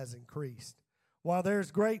 knowledge has increased. While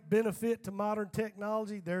there's great benefit to modern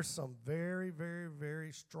technology, there's some very, very,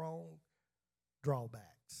 very strong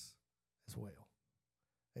drawbacks as well.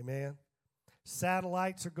 Amen.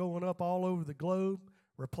 Satellites are going up all over the globe,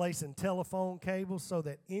 replacing telephone cables so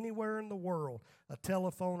that anywhere in the world a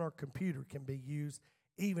telephone or computer can be used,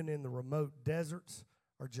 even in the remote deserts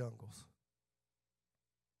or jungles.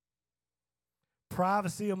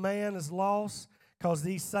 Privacy of man is lost because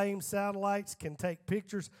these same satellites can take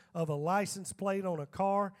pictures of a license plate on a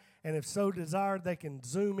car, and if so desired, they can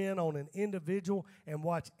zoom in on an individual and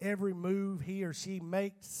watch every move he or she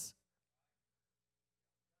makes.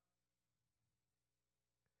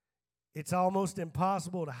 It's almost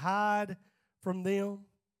impossible to hide from them.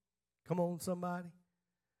 Come on, somebody.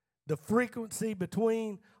 The frequency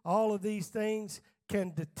between all of these things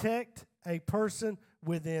can detect a person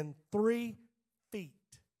within 3 feet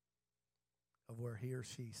of where he or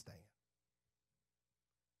she stands.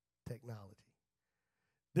 Technology.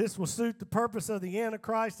 This will suit the purpose of the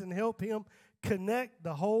Antichrist and help him connect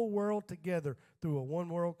the whole world together through a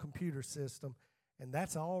one-world computer system. And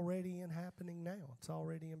that's already happening now. It's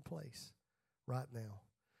already in place right now.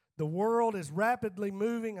 The world is rapidly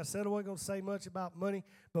moving. I said I wasn't going to say much about money,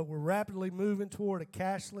 but we're rapidly moving toward a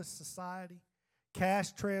cashless society.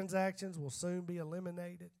 Cash transactions will soon be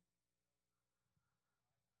eliminated.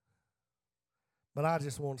 But I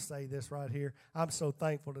just want to say this right here. I'm so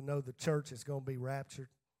thankful to know the church is going to be raptured.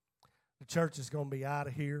 The church is going to be out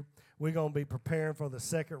of here. We're going to be preparing for the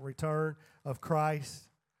second return of Christ.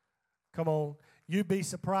 Come on. You'd be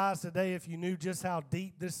surprised today if you knew just how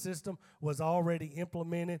deep this system was already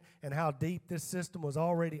implemented and how deep this system was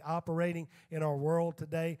already operating in our world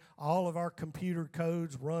today. All of our computer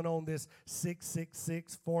codes run on this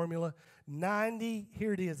 666 formula.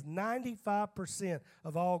 95%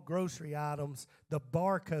 of all grocery items, the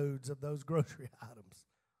barcodes of those grocery items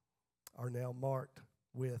are now marked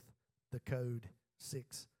with the code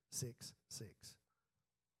 666.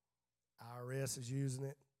 IRS is using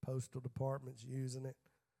it. Postal Department's using it.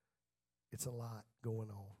 It's a lot going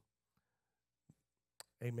on.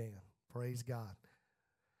 Amen. Praise God.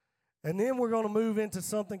 And then we're going to move into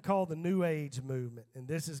something called the New Age movement. And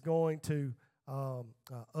this is going to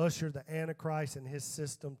usher the Antichrist and his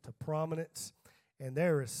system to prominence. And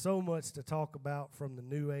there is so much to talk about from the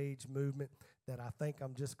New Age movement that I think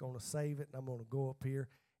I'm just going to save it. And I'm going to go up here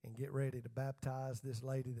and get ready to baptize this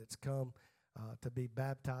lady that's come to be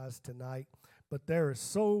baptized tonight. But there is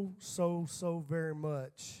so very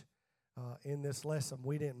much in this lesson.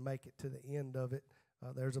 We didn't make it to the end of it.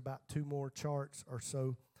 There's about 2 more charts or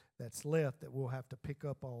so that's left that we'll have to pick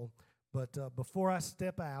up on. But before I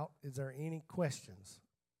step out, is there any questions,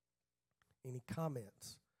 any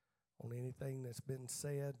comments on anything that's been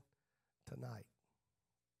said tonight?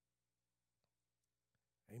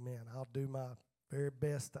 Amen. I'll do my very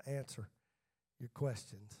best to answer your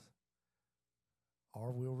questions,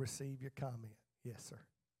 or we'll receive your comment. Yes, sir.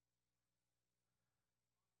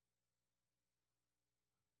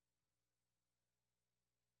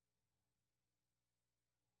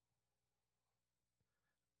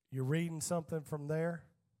 You're reading something from there?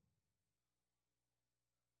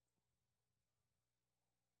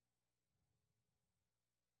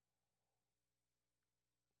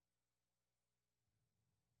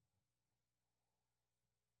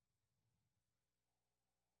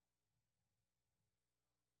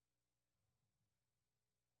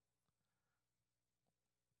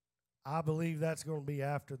 I believe that's going to be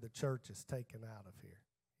after the church is taken out of here.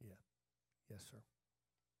 Yeah. Yes, sir.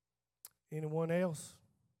 Anyone else?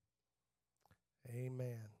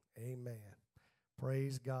 Amen. Amen.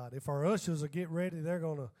 Praise God. If our ushers will get ready, they're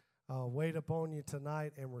going to wait upon you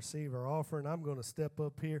tonight and receive our offering. I'm going to step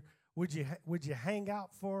up here. Would you hang out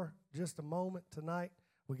for just a moment tonight?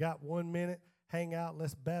 We got 1 minute. Hang out.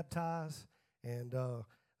 Let's baptize and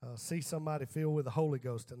see somebody filled with the Holy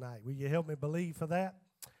Ghost tonight. Will you help me believe for that?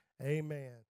 Amen.